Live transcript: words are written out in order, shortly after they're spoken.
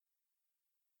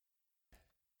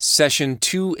Session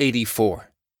 284,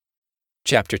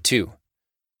 Chapter 2,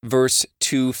 Verse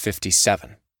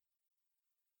 257.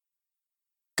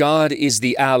 God is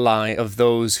the ally of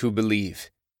those who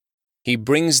believe. He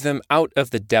brings them out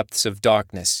of the depths of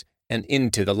darkness and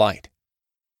into the light.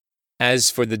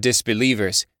 As for the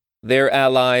disbelievers, their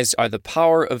allies are the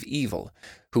power of evil,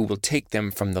 who will take them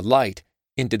from the light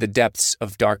into the depths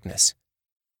of darkness.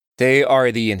 They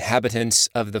are the inhabitants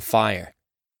of the fire,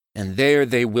 and there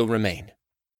they will remain.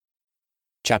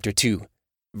 Chapter 2,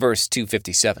 Verse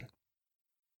 257.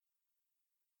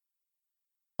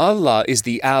 Allah is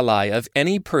the ally of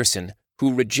any person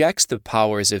who rejects the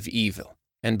powers of evil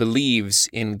and believes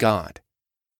in God.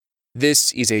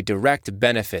 This is a direct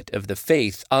benefit of the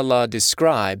faith Allah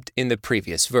described in the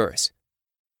previous verse.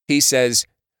 He says,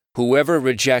 "Whoever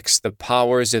rejects the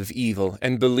powers of evil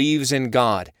and believes in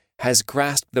God has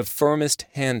grasped the firmest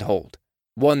handhold,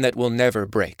 one that will never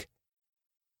break."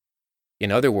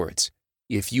 In other words,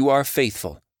 if you are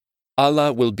faithful,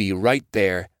 Allah will be right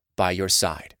there by your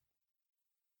side.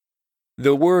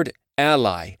 The word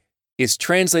ally is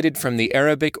translated from the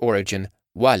Arabic origin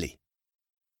wali.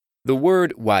 The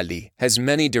word wali has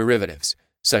many derivatives,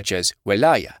 such as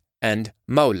welaya and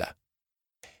mawla.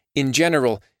 In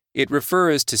general, it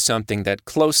refers to something that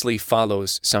closely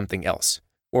follows something else,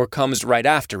 or comes right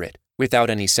after it without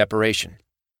any separation.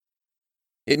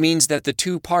 It means that the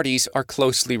two parties are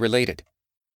closely related.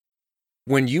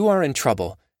 When you are in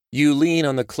trouble, you lean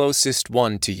on the closest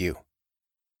one to you.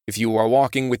 If you are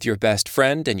walking with your best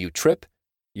friend and you trip,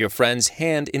 your friend's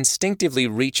hand instinctively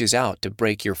reaches out to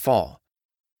break your fall.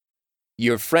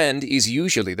 Your friend is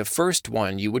usually the first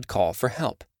one you would call for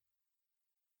help.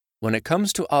 When it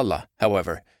comes to Allah,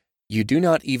 however, you do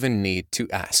not even need to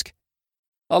ask.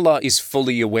 Allah is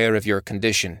fully aware of your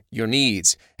condition, your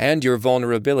needs, and your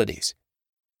vulnerabilities.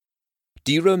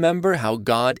 Do you remember how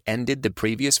God ended the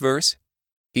previous verse?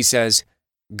 He says,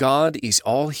 "God is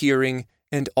all-hearing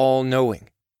and all-knowing."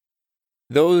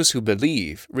 Those who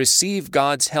believe receive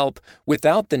God's help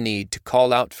without the need to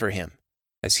call out for Him,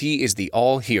 as He is the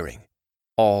all-hearing,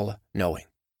 all-knowing.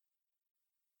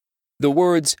 The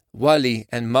words wali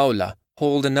and mawla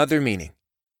hold another meaning.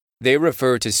 They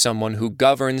refer to someone who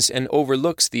governs and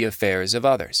overlooks the affairs of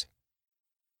others.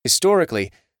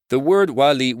 Historically, the word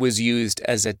wali was used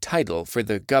as a title for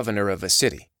the governor of a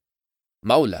city.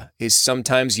 Mawla is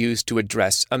sometimes used to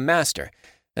address a master,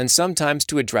 and sometimes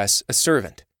to address a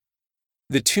servant.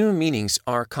 The two meanings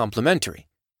are complementary,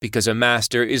 because a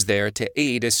master is there to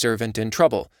aid a servant in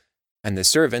trouble, and the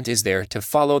servant is there to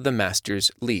follow the master's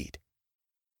lead.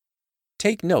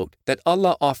 Take note that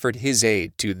Allah offered His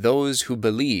aid to those who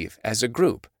believe as a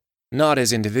group, not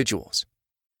as individuals.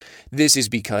 This is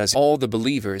because all the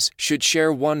believers should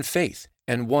share one faith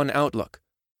and one outlook.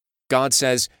 God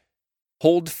says,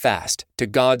 "Hold fast to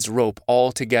God's rope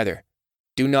altogether.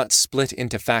 Do not split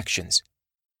into factions.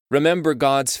 Remember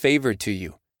God's favor to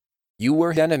you. You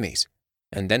were enemies,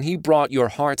 and then He brought your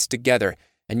hearts together,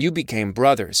 and you became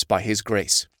brothers by His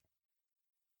grace.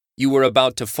 You were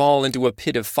about to fall into a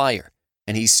pit of fire,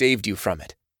 and He saved you from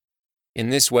it."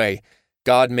 In this way,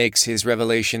 God makes His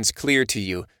revelations clear to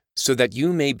you so that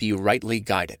you may be rightly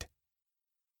guided.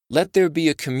 Let there be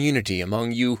a community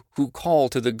among you who call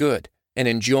to the good and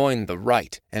enjoin the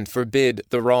right and forbid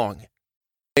the wrong.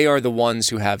 They are the ones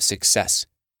who have success.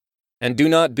 And do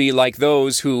not be like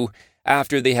those who,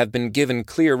 after they have been given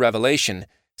clear revelation,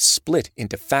 split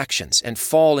into factions and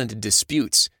fall into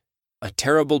disputes. A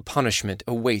terrible punishment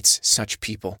awaits such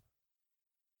people.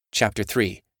 Chapter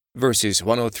 3, verses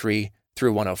 103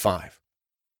 through 105.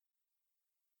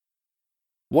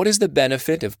 What is the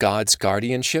benefit of God's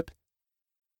guardianship?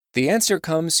 The answer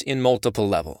comes in multiple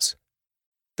levels.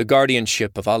 The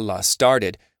guardianship of Allah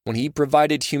started when He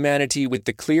provided humanity with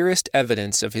the clearest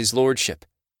evidence of His lordship.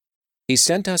 He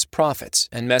sent us prophets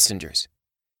and messengers.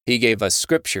 He gave us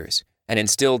scriptures and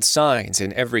instilled signs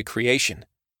in every creation.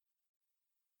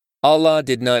 Allah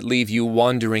did not leave you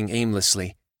wandering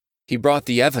aimlessly. He brought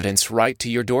the evidence right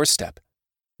to your doorstep.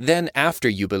 Then, after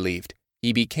you believed,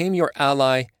 He became your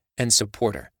ally and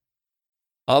supporter.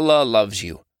 Allah loves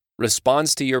you,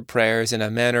 responds to your prayers in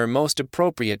a manner most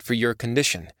appropriate for your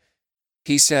condition.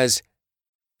 He says,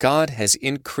 "God has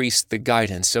increased the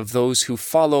guidance of those who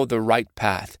follow the right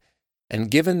path and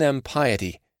given them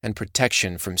piety and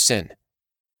protection from sin."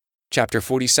 Chapter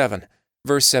 47,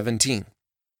 verse 17.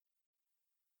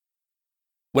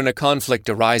 When a conflict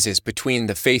arises between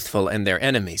the faithful and their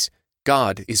enemies,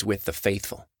 God is with the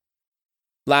faithful.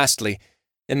 Lastly,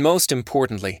 and most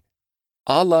importantly,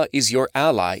 Allah is your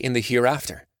ally in the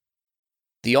hereafter.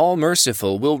 The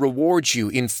All-Merciful will reward you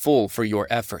in full for your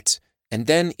efforts, and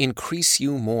then increase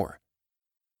you more.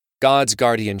 God's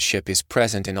guardianship is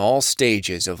present in all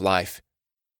stages of life.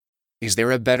 Is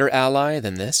there a better ally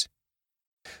than this?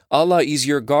 Allah is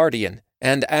your guardian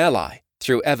and ally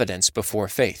through evidence before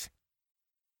faith.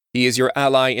 He is your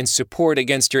ally in support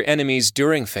against your enemies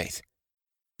during faith.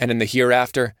 And in the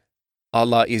hereafter,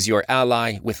 Allah is your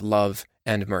ally with love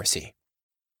and mercy.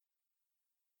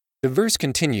 The verse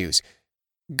continues,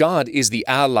 God is the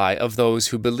ally of those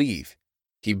who believe.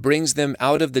 He brings them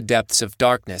out of the depths of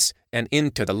darkness and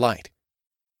into the light.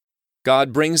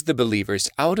 God brings the believers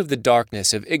out of the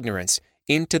darkness of ignorance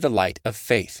into the light of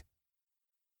faith.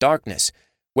 Darkness,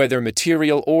 whether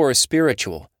material or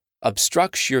spiritual,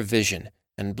 obstructs your vision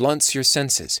and blunts your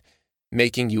senses,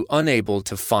 making you unable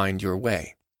to find your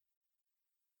way.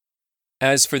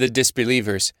 As for the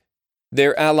disbelievers,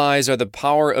 their allies are the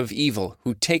power of evil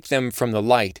who take them from the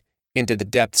light into the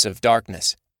depths of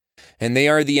darkness, and they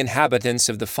are the inhabitants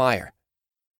of the fire,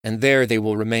 and there they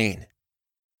will remain.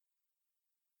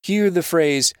 Here the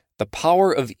phrase, the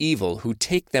power of evil who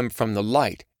take them from the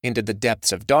light into the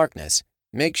depths of darkness,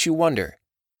 makes you wonder,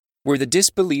 were the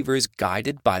disbelievers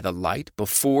guided by the light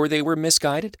before they were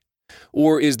misguided?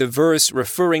 Or is the verse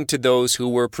referring to those who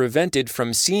were prevented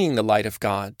from seeing the light of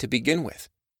God to begin with?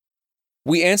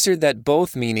 We answered that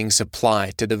both meanings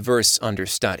apply to the verse under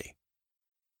study.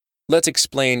 Let's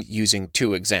explain using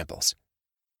two examples.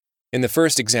 In the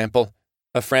first example,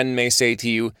 a friend may say to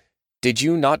you, "Did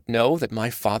you not know that my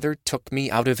father took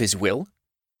me out of his will?"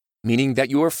 Meaning that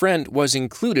your friend was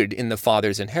included in the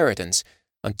father's inheritance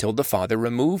until the father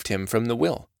removed him from the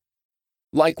will.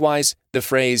 Likewise, the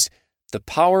phrase, the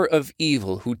power of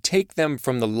evil who take them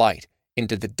from the light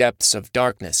into the depths of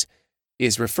darkness,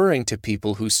 is referring to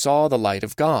people who saw the light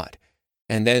of God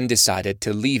and then decided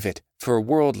to leave it for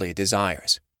worldly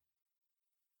desires.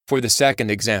 For the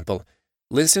second example,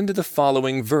 listen to the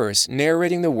following verse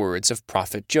narrating the words of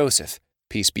Prophet Joseph,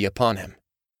 peace be upon him.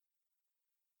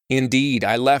 Indeed,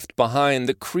 I left behind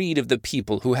the creed of the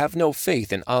people who have no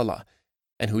faith in Allah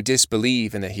and who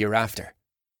disbelieve in the hereafter.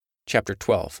 Chapter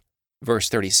 12, verse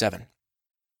 37.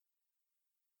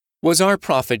 Was our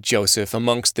prophet Joseph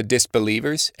amongst the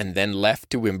disbelievers and then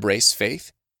left to embrace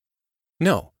faith?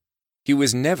 No, he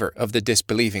was never of the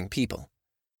disbelieving people.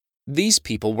 These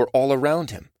people were all around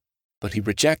him, but he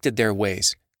rejected their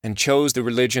ways and chose the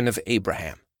religion of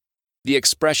Abraham. The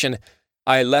expression,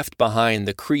 I left behind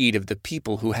the creed of the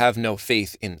people who have no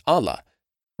faith in Allah,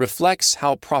 reflects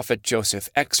how Prophet Joseph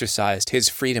exercised his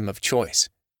freedom of choice.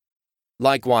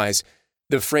 Likewise,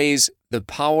 the phrase, the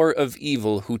power of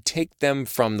evil who take them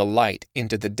from the light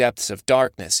into the depths of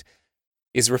darkness,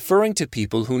 is referring to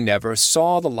people who never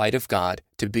saw the light of God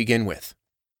to begin with.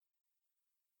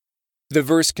 The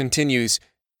verse continues,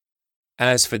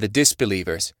 as for the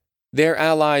disbelievers, their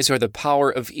allies are the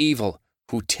power of evil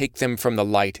who take them from the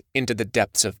light into the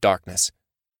depths of darkness.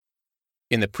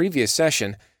 In the previous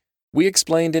session, we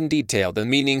explained in detail the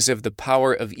meanings of the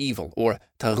power of evil, or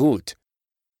taghut,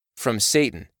 from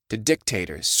Satan to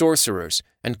dictators, sorcerers,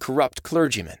 and corrupt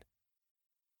clergymen.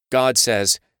 God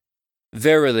says,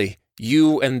 verily,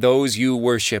 you and those you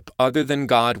worship other than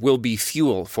God will be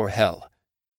fuel for hell,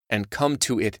 and come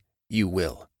to it you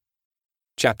will.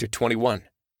 Chapter 21,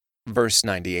 verse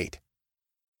 98.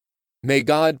 May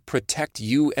God protect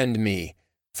you and me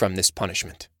from this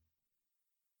punishment.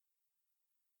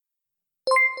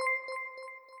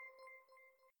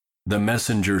 The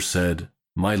messenger said,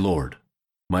 My Lord,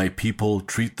 my people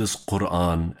treat this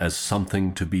Quran as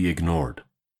something to be ignored.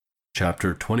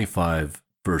 Chapter 25,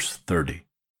 verse 30.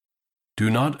 Do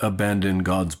not abandon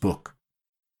God's book.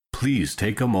 Please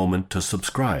take a moment to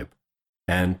subscribe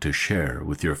and to share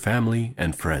with your family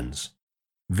and friends.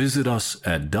 Visit us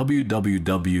at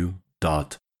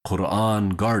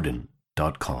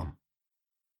www.qurangarden.com.